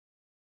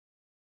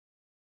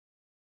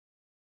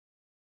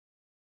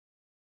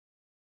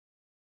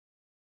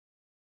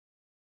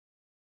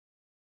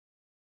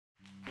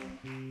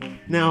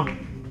Now,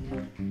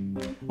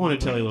 I want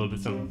to tell you a little bit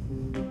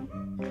something.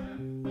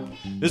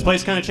 This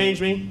place kind of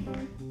changed me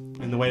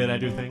in the way that I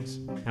do things,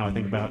 how I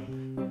think about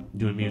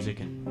doing music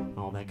and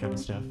all that kind of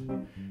stuff.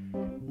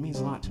 It means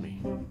a lot to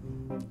me.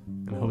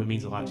 And I hope it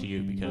means a lot to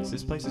you because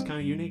this place is kind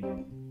of unique.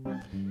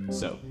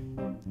 So,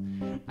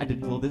 I did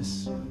a little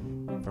this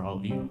for all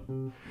of you.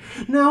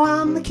 Now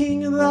I'm the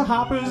king of the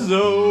hoppers,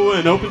 oh,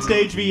 an open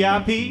stage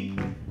VIP.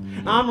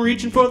 I'm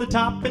reaching for the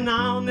top and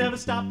I'll never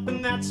stop,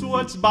 and that's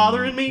what's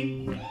bothering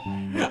me.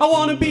 I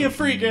want to be a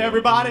freak,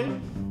 everybody,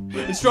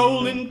 and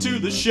stroll into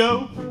the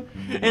show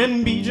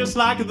and be just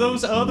like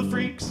those other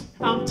freaks.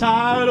 I'm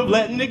tired of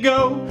letting it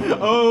go.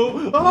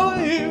 Oh,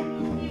 oh,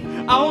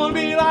 you. I want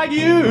to be like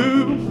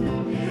you.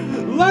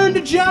 Learn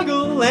to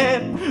juggle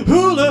and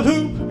hula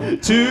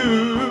hoop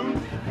too.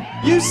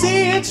 You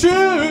see, it's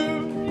true.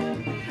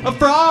 A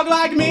frog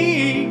like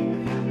me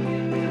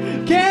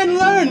can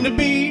learn to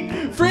be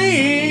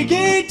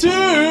freaky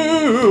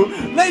too.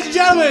 Ladies and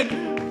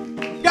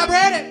gentlemen, got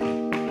ready.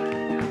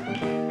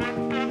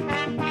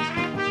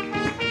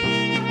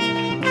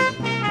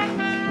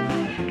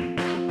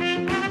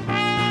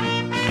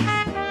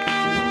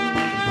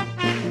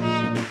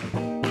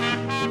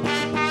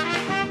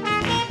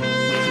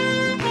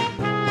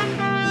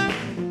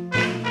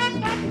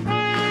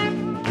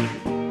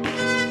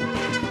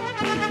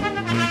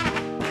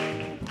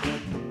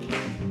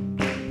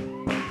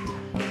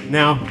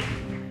 Now,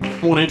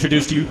 I want to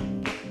introduce to you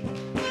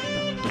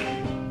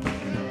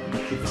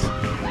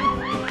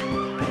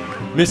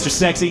Mr.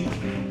 Sexy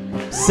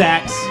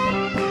Sax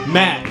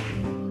Matt.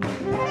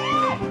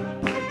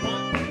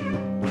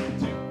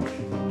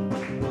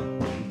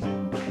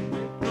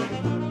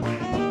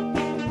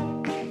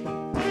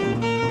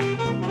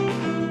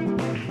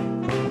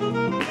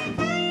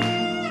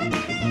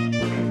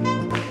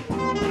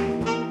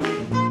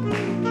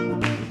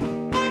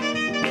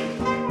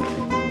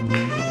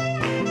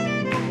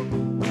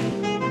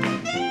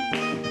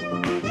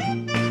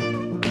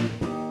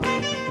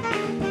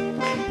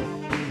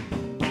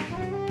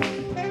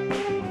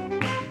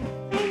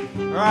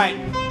 Alright.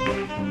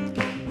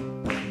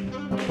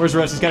 Where's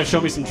Russ? He's got to show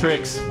me some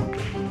tricks.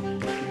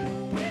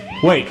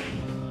 Wait.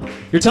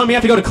 You're telling me I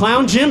have to go to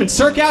clown gym and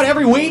circ out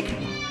every week?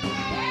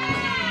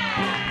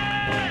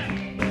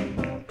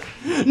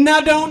 Now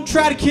don't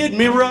try to kid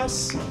me,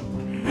 Russ.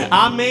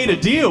 I made a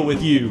deal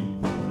with you.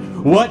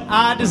 What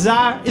I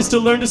desire is to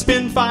learn to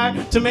spin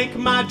fire to make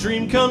my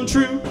dream come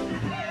true.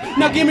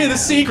 Now give me the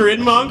secret,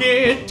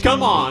 monkey.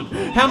 Come on.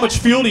 How much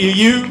fuel do you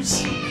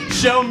use?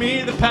 Show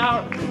me the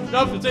power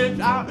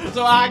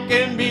so I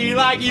can be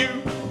like you.